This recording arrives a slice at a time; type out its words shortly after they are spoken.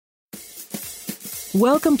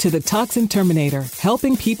Welcome to the Toxin Terminator,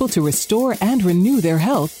 helping people to restore and renew their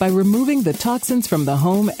health by removing the toxins from the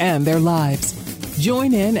home and their lives.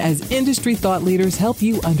 Join in as industry thought leaders help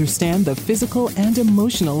you understand the physical and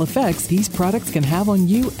emotional effects these products can have on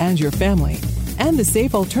you and your family, and the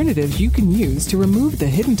safe alternatives you can use to remove the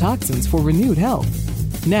hidden toxins for renewed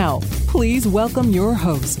health. Now, please welcome your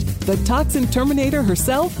host, the Toxin Terminator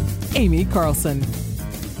herself, Aimee Carlson.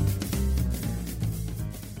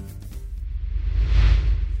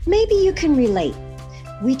 Maybe you can relate.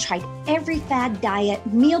 We tried every fad diet,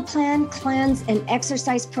 meal plan, cleanse, and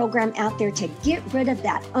exercise program out there to get rid of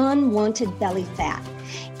that unwanted belly fat.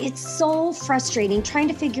 It's so frustrating trying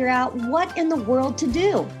to figure out what in the world to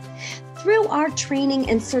do. Through our training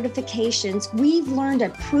and certifications, we've learned a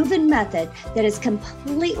proven method that has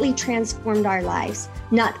completely transformed our lives.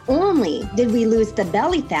 Not only did we lose the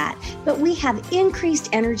belly fat, but we have increased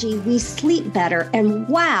energy, we sleep better, and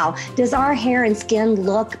wow, does our hair and skin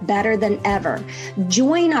look better than ever.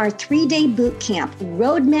 Join our 3-day boot camp,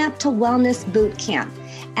 Roadmap to Wellness Boot Camp,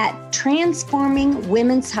 at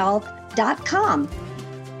transformingwomenshealth.com.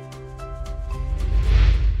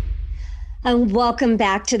 And welcome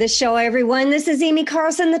back to the show, everyone. This is Aimee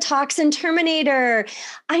Carlson, the Toxin Terminator.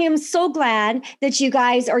 I am so glad that you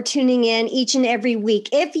guys are tuning in each and every week.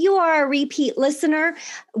 If you are a repeat listener,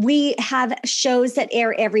 we have shows that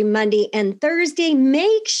air every Monday and Thursday.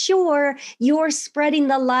 Make sure you're spreading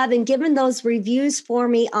the love and giving those reviews for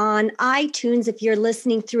me on iTunes if you're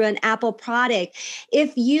listening through an Apple product.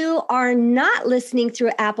 If you are not listening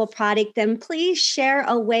through Apple product, then please share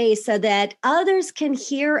away so that others can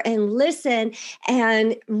hear and listen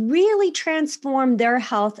and really transform their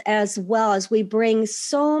health as well, as we bring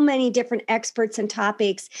so many different experts and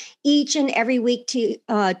topics each and every week to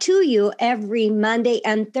you every Monday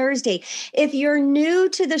and Thursday. If you're new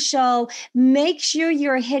to the show, make sure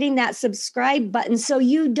you're hitting that subscribe button so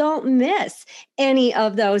you don't miss any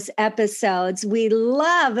of those episodes. We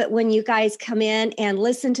love it when you guys come in and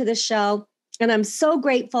listen to the show. And I'm so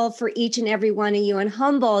grateful for each and every one of you and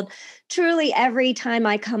humbled truly every time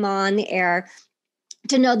I come on the air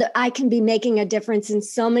to know that I can be making a difference in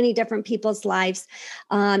so many different people's lives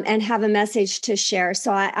and have a message to share.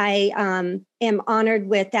 So I am honored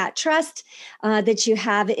with that trust that you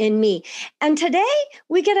have in me. And today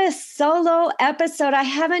we get a solo episode. I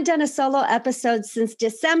haven't done a solo episode since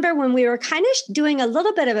December when we were kind of doing a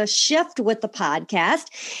little bit of a shift with the podcast.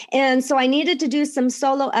 And so I needed to do some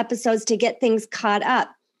solo episodes to get things caught up.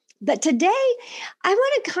 But today, I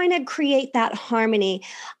want to kind of create that harmony.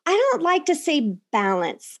 I don't like to say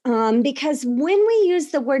balance because when we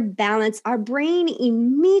use the word balance, our brain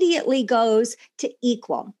immediately goes to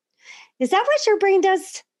equal. Is that what your brain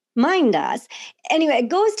does? Mine does. Anyway, it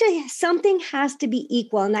goes to something has to be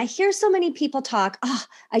equal. And I hear so many people talk,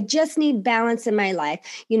 I just need balance in my life.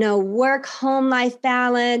 Work, home life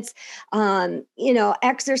balance,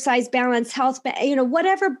 exercise balance, health,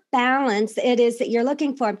 whatever balance it is that you're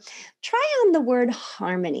looking for. Try on the word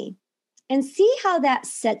harmony and see how that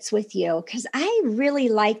sits with you, because I really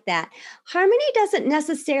like that. Harmony doesn't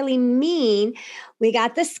necessarily mean we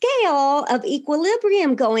got the scale of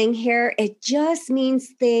equilibrium going here. It just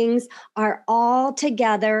means things are all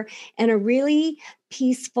together in a really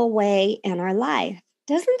peaceful way in our life.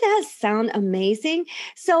 Doesn't that sound amazing?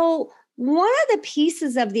 So one of the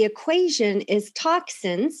pieces of the equation is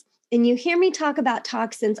toxins. And you hear me talk about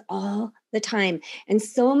toxins all the time. And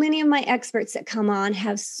so many of my experts that come on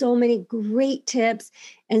have so many great tips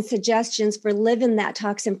and suggestions for living that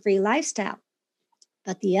toxin-free lifestyle.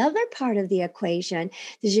 But the other part of the equation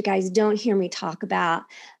that you guys don't hear me talk about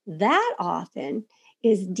that often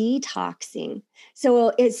is detoxing.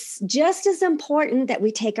 So it's just as important that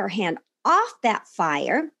we take our hand off that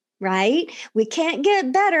fire, right? We can't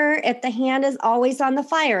get better if the hand is always on the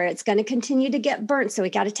fire. It's going to continue to get burnt. So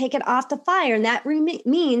we got to take it off the fire. And that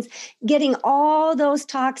means getting all those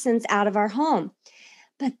toxins out of our home.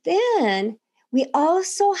 But then we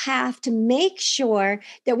also have to make sure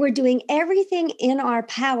that we're doing everything in our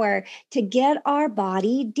power to get our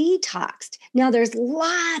body detoxed. Now, there's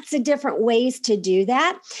lots of different ways to do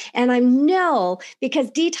that. And I know, because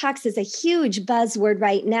detox is a huge buzzword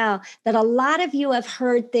right now, that a lot of you have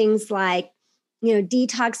heard things like,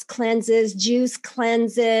 detox cleanses, juice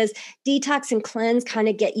cleanses. Detox and cleanse kind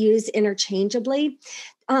of get used interchangeably.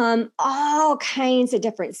 All kinds of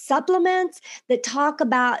different supplements that talk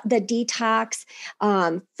about the detox,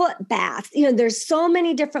 foot baths. There's so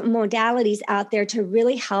many different modalities out there to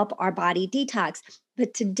really help our body detox.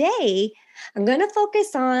 But today, I'm going to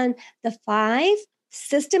focus on the 5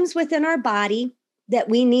 systems within our body that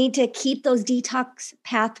we need to keep those detox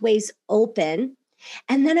pathways open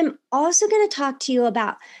And then I'm also going to talk to you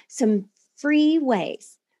about some free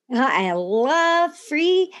ways. I love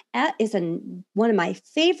free. Is one of my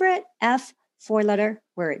favorite F 4-letter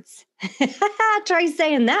words. Try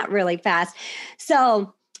saying that really fast.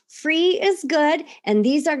 So free is good. And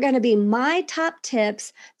these are going to be my top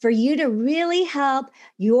tips for you to really help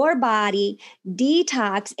your body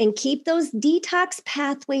detox and keep those detox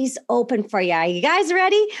pathways open for you. Are you guys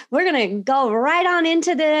ready? We're going to go right on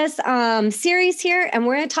into this series here, and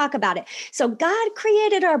we're going to talk about it. So God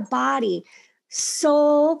created our body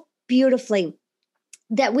so beautifully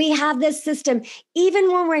that we have this system.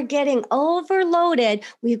 Even when we're getting overloaded,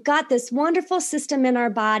 we've got this wonderful system in our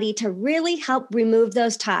body to really help remove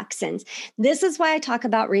those toxins. This is why I talk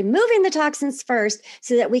about removing the toxins first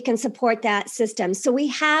so that we can support that system. So we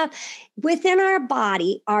have within our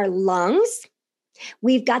body, our lungs,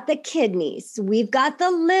 we've got the kidneys, we've got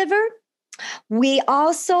the liver, we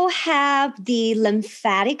also have the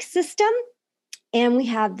lymphatic system, and we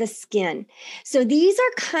have the skin. So these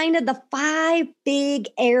are kind of the 5 big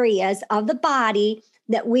areas of the body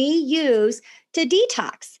that we use to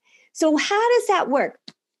detox. So how does that work?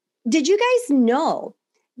 Did you guys know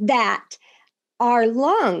that our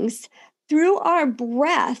lungs, through our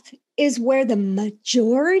breath, is where the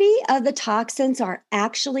majority of the toxins are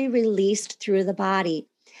actually released through the body?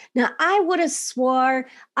 Now, I would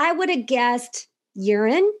have guessed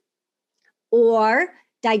urine or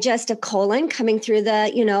digestive colon coming through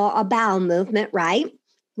the, a bowel movement, right?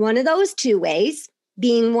 One of those 2 ways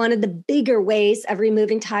being one of the bigger ways of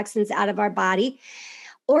removing toxins out of our body,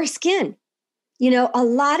 or skin. A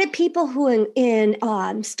lot of people who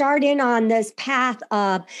start in on this path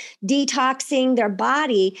of detoxing their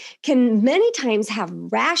body can many times have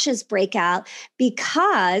rashes break out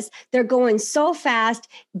because they're going so fast,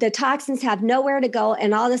 the toxins have nowhere to go,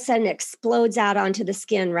 and all of a sudden it explodes out onto the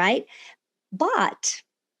skin, right? But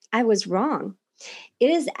I was wrong. It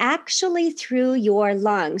is actually through your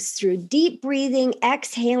lungs, through deep breathing,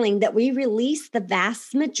 exhaling, that we release the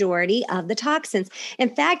vast majority of the toxins.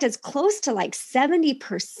 In fact, it's close to like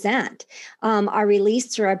 70% are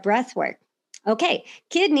released through our breath work. Okay,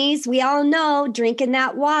 kidneys, we all know drinking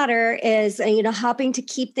that water is, helping to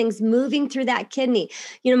keep things moving through that kidney.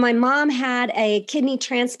 My mom had a kidney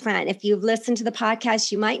transplant. If you've listened to the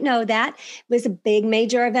podcast, you might know that. It was a big,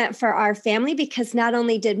 major event for our family because not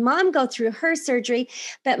only did mom go through her surgery,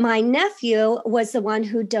 but my nephew was the one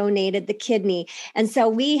who donated the kidney. And so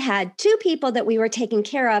we had 2 people that we were taking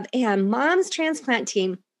care of, and mom's transplant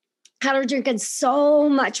team had her drinking so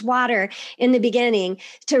much water in the beginning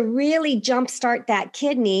to really jumpstart that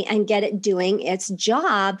kidney and get it doing its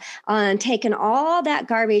job on taking all that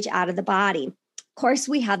garbage out of the body. Of course,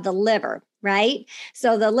 we have the liver, right?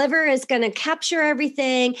 So the liver is going to capture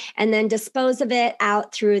everything and then dispose of it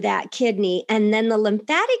out through that kidney. And then the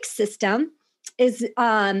lymphatic system is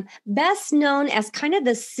best known as kind of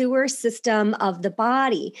the sewer system of the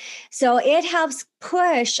body. So it helps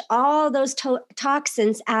push all those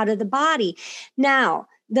toxins out of the body. Now,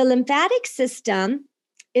 the lymphatic system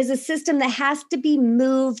is a system that has to be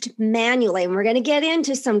moved manually. And we're going to get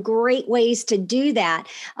into some great ways to do that.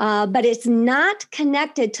 But it's not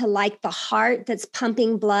connected to like the heart that's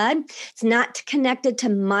pumping blood. It's not connected to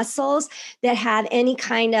muscles that have any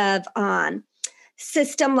kind of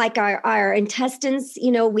system like our intestines.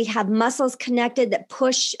 We have muscles connected that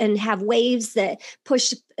push and have waves that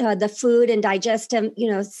push the food and digestive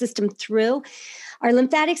system through. Our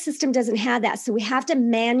lymphatic system doesn't have that. So we have to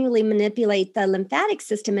manually manipulate the lymphatic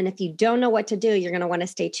system. And if you don't know what to do, you're going to want to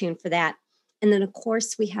stay tuned for that. And then, of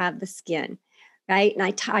course, we have the skin, right?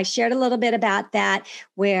 And I shared a little bit about that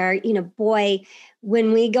where,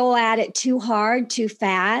 when we go at it too hard, too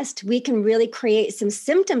fast, we can really create some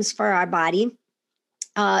symptoms for our body.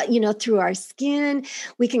 Through our skin,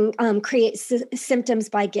 we can create symptoms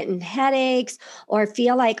by getting headaches or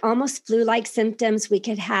feel like almost flu-like symptoms. We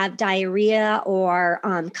could have diarrhea or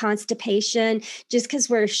constipation just because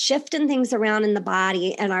we're shifting things around in the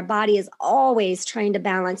body, and our body is always trying to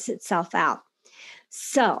balance itself out.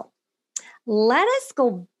 So let us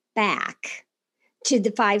go back to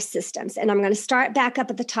the 5 systems, and I'm going to start back up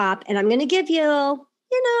at the top, and I'm going to give you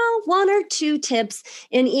 1 or 2 tips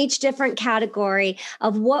in each different category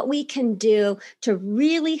of what we can do to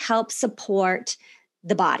really help support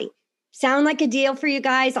the body. Sound like a deal for you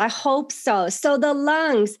guys? I hope so. So the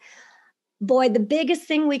lungs, boy, the biggest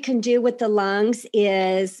thing we can do with the lungs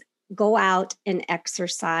is go out and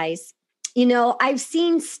exercise. I've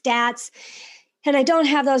seen stats, and I don't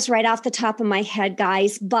have those right off the top of my head,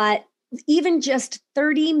 guys, but even just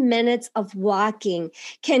 30 minutes of walking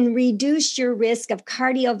can reduce your risk of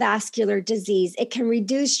cardiovascular disease. It can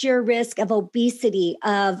reduce your risk of obesity,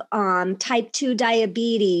 of type 2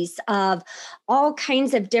 diabetes, of all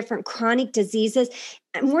kinds of different chronic diseases.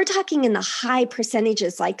 And we're talking in the high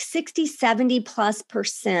percentages, like 60, 70 plus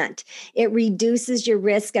percent. It reduces your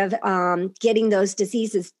risk of getting those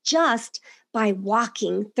diseases just by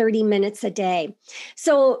walking 30 minutes a day.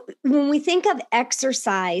 So when we think of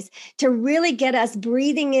exercise to really get us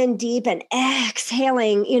breathing in deep and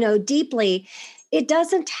exhaling, deeply, it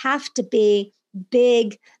doesn't have to be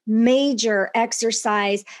big, major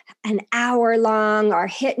exercise, an hour long, or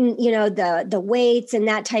hitting, the weights and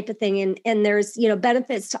that type of thing. And there's,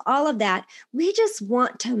 benefits to all of that. We just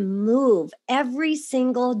want to move every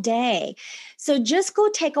single day. So just go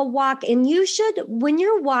take a walk. And you should, when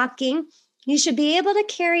you're walking, you should be able to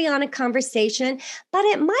carry on a conversation, but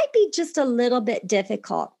it might be just a little bit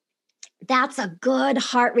difficult. That's a good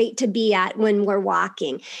heart rate to be at when we're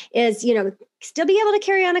walking, is, still be able to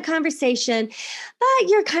carry on a conversation, but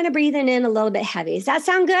you're kind of breathing in a little bit heavy. Does that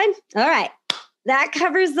sound good? All right. That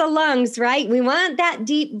covers the lungs, right? We want that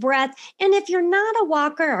deep breath. And if you're not a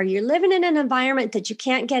walker or you're living in an environment that you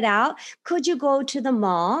can't get out, could you go to the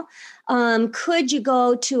mall? Could you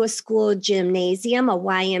go to a school gymnasium, a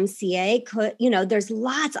YMCA? There's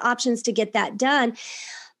lots of options to get that done.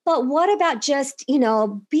 But what about just,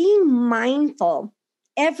 being mindful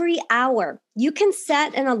every hour? You can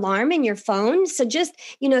set an alarm in your phone. So just,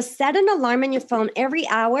 set an alarm in your phone every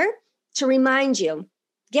hour to remind you.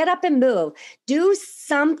 Get up and move. Do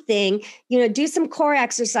something, do some core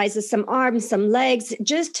exercises, some arms, some legs.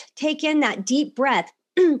 Just take in that deep breath.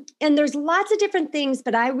 And there's lots of different things,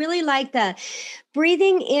 but I really like the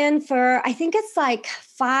breathing in for, I think it's like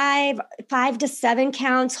five to 7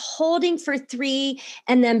 counts, holding for 3,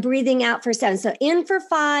 and then breathing out for 7. So in for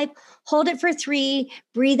 5, hold it for 3,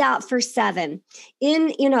 breathe out for 7.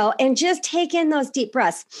 In, and just take in those deep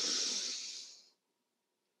breaths.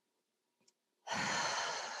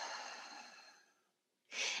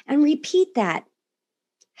 And repeat that,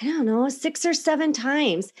 6 or 7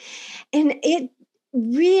 times. And it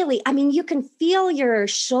really, you can feel your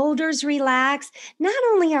shoulders relax. Not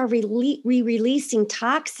only are we releasing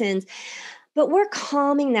toxins, but we're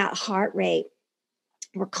calming that heart rate.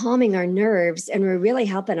 We're calming our nerves, and we're really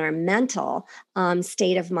helping our mental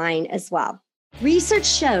state of mind as well. Research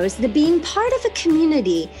shows that being part of a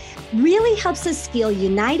community really helps us feel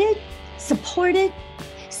united, supported,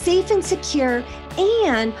 safe and secure,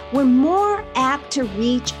 and we're more apt to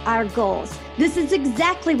reach our goals. This is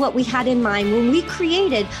exactly what we had in mind when we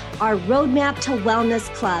created our Roadmap to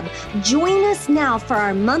Wellness Club. Join us now for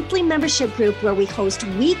our monthly membership group where we host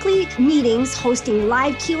weekly meetings, hosting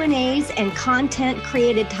live Q&As and content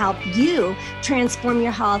created to help you transform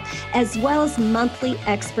your health, as well as monthly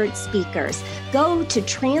expert speakers. Go to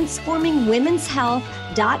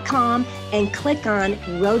transformingwomenshealth.com and click on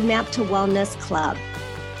Roadmap to Wellness Club.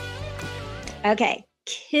 Okay,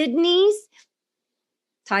 kidneys.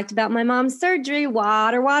 Talked about my mom's surgery.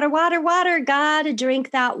 Water. Gotta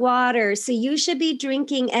drink that water. So you should be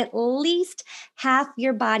drinking at least half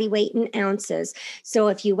your body weight in ounces. So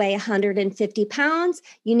if you weigh 150 pounds,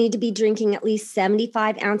 you need to be drinking at least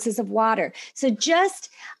 75 ounces of water. So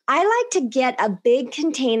I like to get a big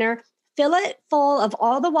container, fill it full of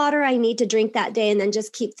all the water I need to drink that day, and then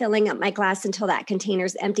just keep filling up my glass until that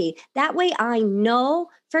container's empty. That way I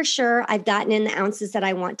know for sure I've gotten in the ounces that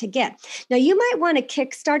I want to get. Now, you might want to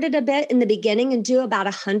kickstart it a bit in the beginning and do about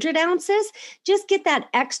 100 ounces. Just get that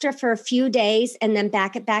extra for a few days and then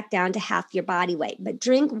back it back down to half your body weight. But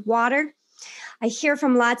drink water. I hear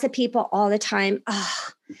from lots of people all the time,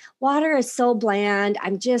 water is so bland.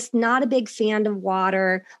 I'm just not a big fan of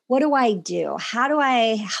water. What do I do? How do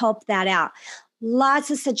I help that out?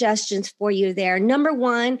 Lots of suggestions for you there. Number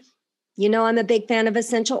one, I'm a big fan of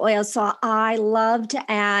essential oils, so I love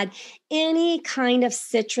to add any kind of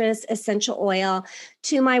citrus essential oil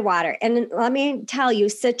to my water. And let me tell you,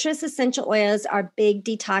 citrus essential oils are big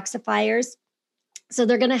detoxifiers. So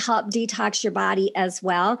they're going to help detox your body as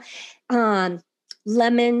well.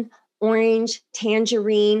 Lemon, orange,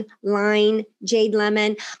 tangerine, lime, jade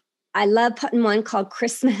lemon. I love putting one called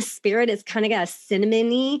Christmas Spirit. It's kind of got a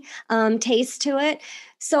cinnamony taste to it.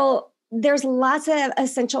 So there's lots of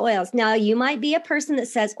essential oils. Now, you might be a person that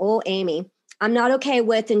says, oh, Aimee, I'm not okay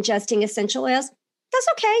with ingesting essential oils. That's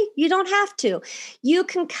okay. You don't have to. You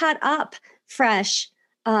can cut up fresh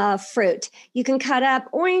fruit. You can cut up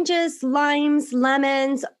oranges, limes,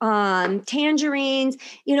 lemons, tangerines,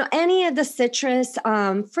 any of the citrus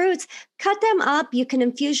fruits, cut them up. You can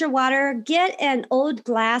infuse your water, get an old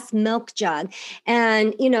glass milk jug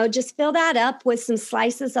and, just fill that up with some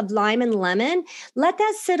slices of lime and lemon. Let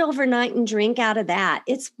that sit overnight and drink out of that.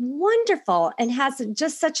 It's wonderful and has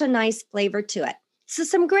just such a nice flavor to it. So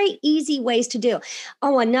some great easy ways to do.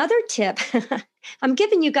 Oh, another tip. I'm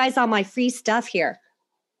giving you guys all my free stuff here.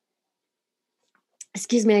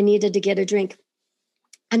 Excuse me, I needed to get a drink.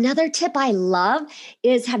 Another tip I love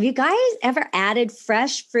is, have you guys ever added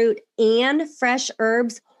fresh fruit and fresh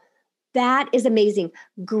herbs? That is amazing.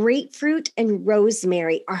 Grapefruit and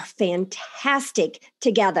rosemary are fantastic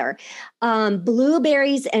together.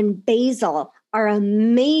 Blueberries and basil are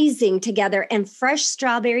amazing together. And fresh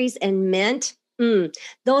strawberries and mint,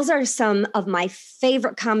 those are some of my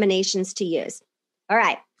favorite combinations to use. All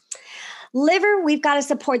right. Liver, we've got to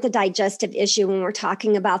support the digestive issue when we're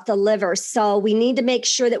talking about the liver. So we need to make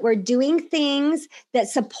sure that we're doing things that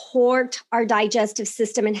support our digestive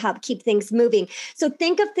system and help keep things moving. So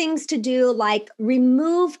think of things to do like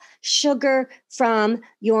remove sugar from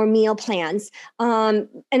your meal plans. And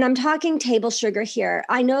I'm talking table sugar here.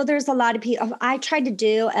 I know there's a lot of people, I tried to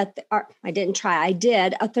do, I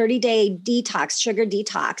did a 30-day detox, sugar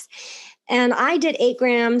detox. And I did 8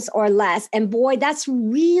 grams or less. And boy, that's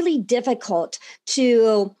really difficult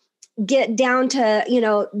to get down to,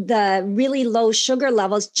 the really low sugar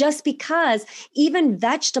levels, just because even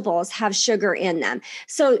vegetables have sugar in them.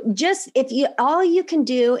 So all you can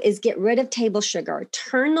do is get rid of table sugar,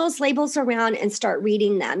 turn those labels around and start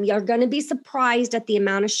reading them. You're going to be surprised at the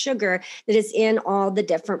amount of sugar that is in all the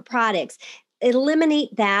different products.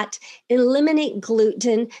 Eliminate that, eliminate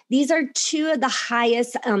gluten. These are 2 of the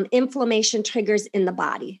highest inflammation triggers in the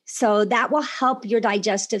body. So that will help your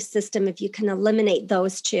digestive system if you can eliminate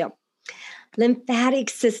those 2.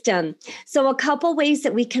 Lymphatic system. So a couple ways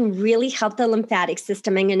that we can really help the lymphatic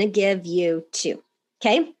system. I'm going to give you 2.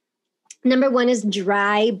 Okay. Number 1 is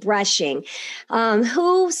dry brushing.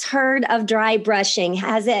 Who's heard of dry brushing?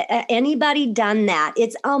 Has anybody done that?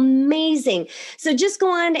 It's amazing. So just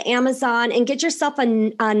go on to Amazon and get yourself a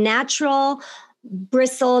natural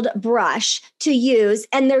bristled brush to use.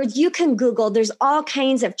 And you can Google, there's all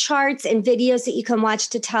kinds of charts and videos that you can watch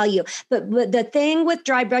to tell you. But the thing with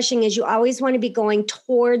dry brushing is you always want to be going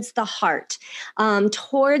towards the heart.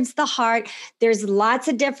 There's lots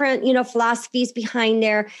of different, philosophies behind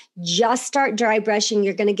there. Just start dry brushing.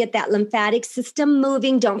 You're going to get that lymphatic system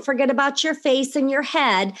moving. Don't forget about your face and your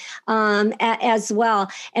head as well.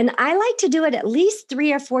 And I like to do it at least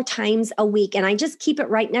 3 or 4 times a week. And I just keep it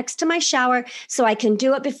right next to my shower, so I can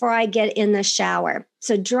do it before I get in the shower.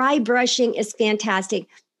 So dry brushing is fantastic.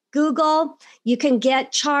 Google, you can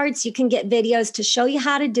get charts, you can get videos to show you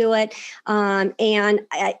how to do it.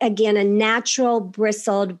 Again, a natural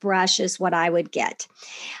bristled brush is what I would get.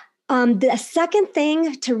 The second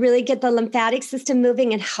thing to really get the lymphatic system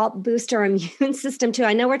moving and help boost our immune system too,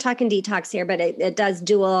 I know we're talking detox here, but it does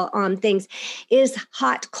dual things, is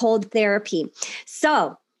hot cold therapy.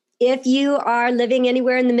 So if you are living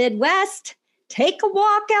anywhere in the Midwest, take a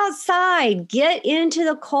walk outside, get into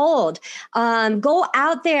the cold, go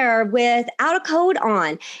out there without a coat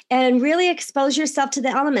on and really expose yourself to the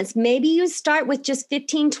elements. Maybe you start with just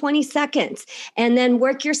 15, 20 seconds and then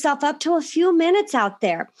work yourself up to a few minutes out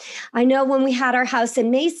there. I know when we had our house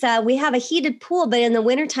in Mesa, we have a heated pool, but in the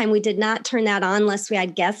wintertime, we did not turn that on unless we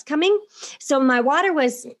had guests coming. So my water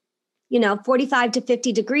was 45 to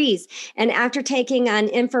 50 degrees. And after taking an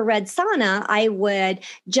infrared sauna, I would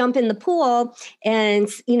jump in the pool and,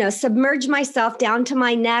 submerge myself down to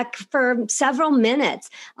my neck for several minutes,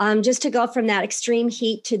 just to go from that extreme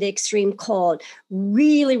heat to the extreme cold.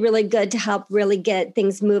 Really, really good to help really get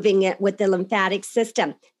things moving with the lymphatic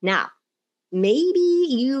system. Now, maybe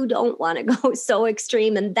you don't want to go so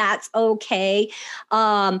extreme, and that's okay.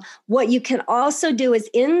 What you can also do is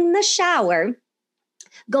in the shower,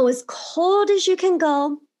 go as cold as you can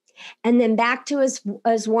go, and then back to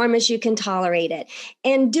as warm as you can tolerate it.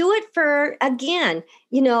 And do it for, again,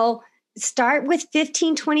 start with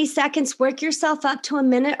 15, 20 seconds, work yourself up to a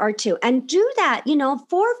minute or 2, and do that,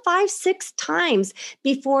 4, 5, 6 times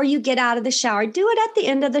before you get out of the shower. Do it at the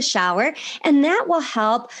end of the shower, and that will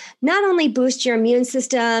help not only boost your immune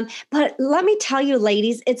system, but let me tell you,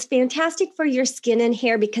 ladies, it's fantastic for your skin and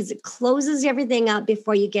hair because it closes everything up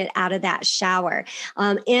before you get out of that shower.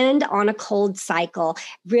 And on a cold cycle,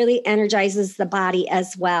 really energizes the body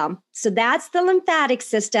as well. So that's the lymphatic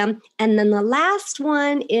system. And then the last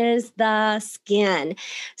one is the skin.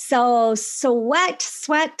 So sweat,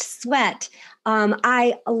 sweat, sweat.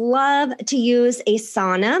 I love to use a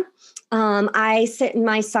sauna. I sit in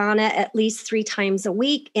my sauna at least 3 times a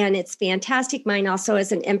week, and it's fantastic. Mine also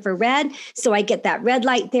is an infrared, so I get that red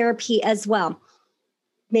light therapy as well.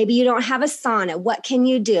 Maybe you don't have a sauna. What can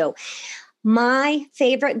you do? My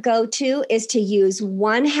favorite go-to is to use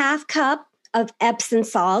 1/2 cup of Epsom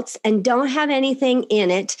salts, and don't have anything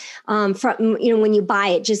in it from, when you buy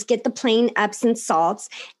it, just get the plain Epsom salts,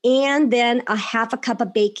 and then a 1/2 cup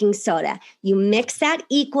of baking soda. You mix that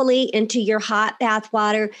equally into your hot bath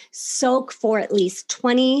water, soak for at least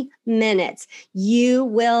 20 minutes. You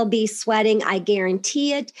will be sweating, I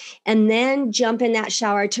guarantee it, and then jump in that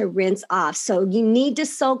shower to rinse off. So you need to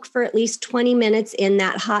soak for at least 20 minutes in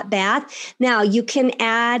that hot bath. Now you can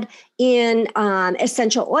add in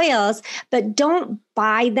essential oils, but don't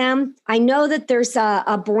buy them. I know that there's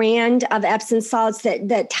a brand of Epsom salts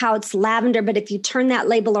that touts lavender, but if you turn that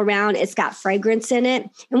label around, it's got fragrance in it.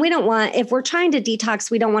 And we don't want, if we're trying to detox,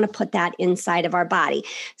 we don't want to put that inside of our body.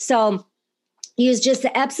 So use just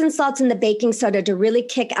the Epsom salts and the baking soda to really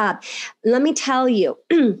kick up. Let me tell you,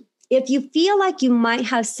 if you feel like you might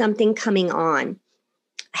have something coming on,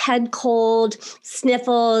 head cold,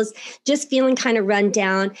 sniffles, just feeling kind of run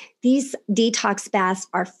down, these detox baths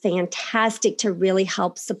are fantastic to really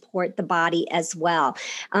help support the body as well.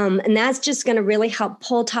 And that's just going to really help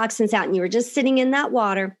pull toxins out. And you were just sitting in that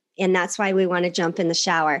water, and that's why we want to jump in the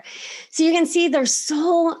shower. So you can see there's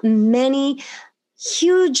so many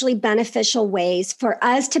hugely beneficial ways for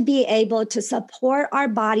us to be able to support our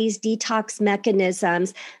body's detox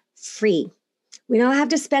mechanisms free. We don't have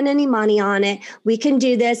to spend any money on it. We can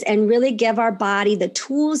do this and really give our body the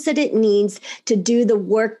tools that it needs to do the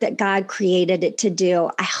work that God created it to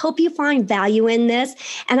do. I hope you find value in this.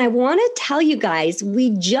 And I want to tell you guys, we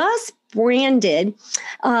just branded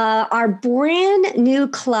our brand new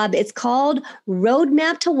club. It's called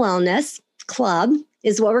Roadmap to Wellness Club,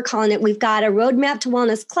 is what we're calling it. We've got a Roadmap to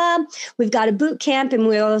Wellness Club. We've got a boot camp, and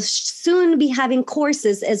we'll soon be having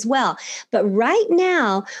courses as well. But right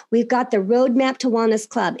now, we've got the Roadmap to Wellness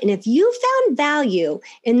Club. And if you found value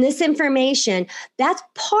in this information, that's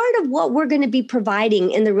part of what we're going to be providing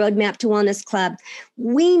in the Roadmap to Wellness Club.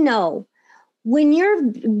 We know when you're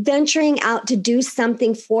venturing out to do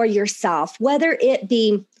something for yourself, whether it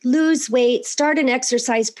be lose weight, start an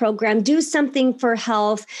exercise program, do something for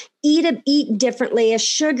health, eat differently, a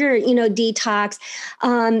sugar, detox.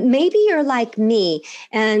 Maybe you're like me,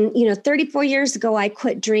 and 34 years ago, I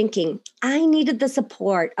quit drinking. I needed the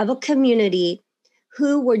support of a community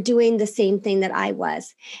who were doing the same thing that I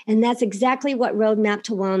was. And that's exactly what Roadmap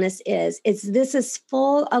to Wellness is. This is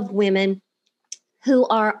full of women who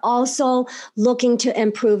are also looking to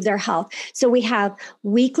improve their health. So we have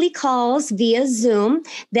weekly calls via Zoom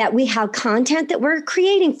that we have content that we're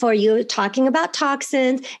creating for you, talking about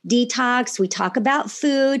toxins, detox. We talk about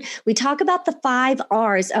food. We talk about the 5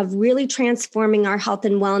 R's of really transforming our health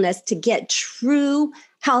and wellness to get true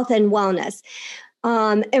health and wellness.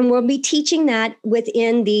 And we'll be teaching that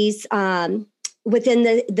within these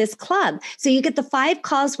within this club. So you get the 5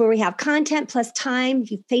 calls where we have content plus time.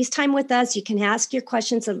 If you FaceTime with us, you can ask your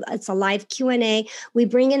questions. It's a live Q&A. We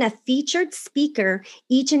bring in a featured speaker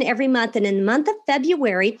each and every month. And in the month of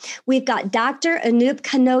February, we've got Dr. Anup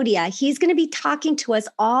Kanodia. He's going to be talking to us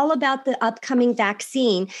all about the upcoming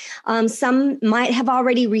vaccine. Some might have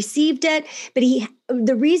already received it, but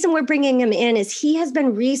the reason we're bringing him in is he has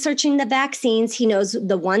been researching the vaccines. He knows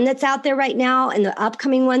the one that's out there right now and the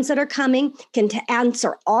upcoming ones that are coming, can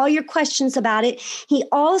answer all your questions about it. He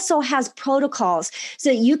also has protocols so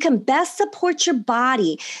that you can best support your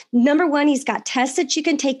body. Number one, he's got tests that you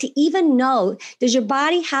can take to even know, does your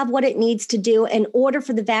body have what it needs to do in order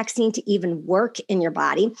for the vaccine to even work in your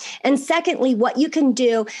body? And secondly, what you can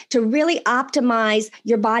do to really optimize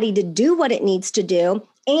your body to do what it needs to do.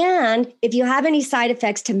 And if you have any side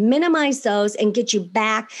effects, to minimize those and get you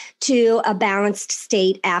back to a balanced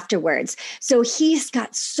state afterwards. So he's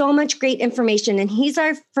got so much great information, and he's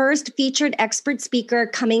our first featured expert speaker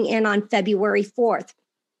coming in on February 4th.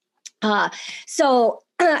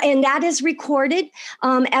 And that is recorded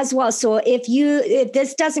as well. So if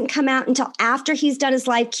this doesn't come out until after he's done his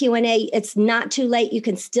live Q&A, it's not too late. You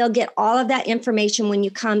can still get all of that information when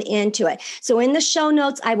you come into it. So in the show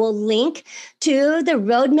notes, I will link to the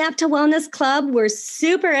Roadmap to Wellness Club. We're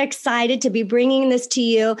super excited to be bringing this to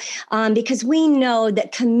you because we know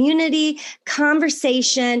that community,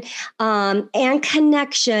 conversation, and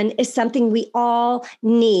connection is something we all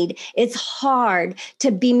need. It's hard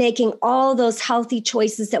to be making all those healthy choices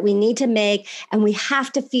choices that we need to make, and we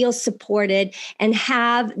have to feel supported and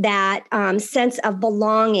have that sense of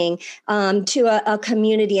belonging to a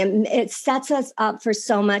community. And it sets us up for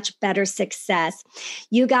so much better success.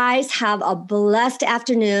 You guys have a blessed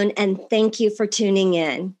afternoon, and thank you for tuning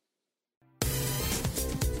in.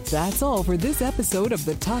 That's all for this episode of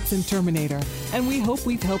The Toxin Terminator, and we hope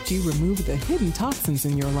we've helped you remove the hidden toxins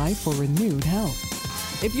in your life for renewed health.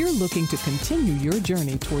 If you're looking to continue your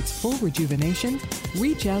journey towards full rejuvenation,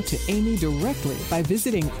 reach out to Aimee directly by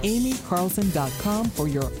visiting aimeecarlson.com for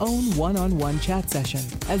your own one-on-one chat session,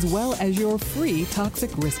 as well as your free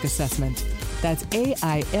toxic risk assessment. That's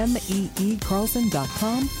AIMEE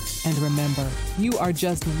Carlson.com. And remember, you are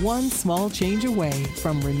just one small change away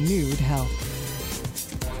from renewed health.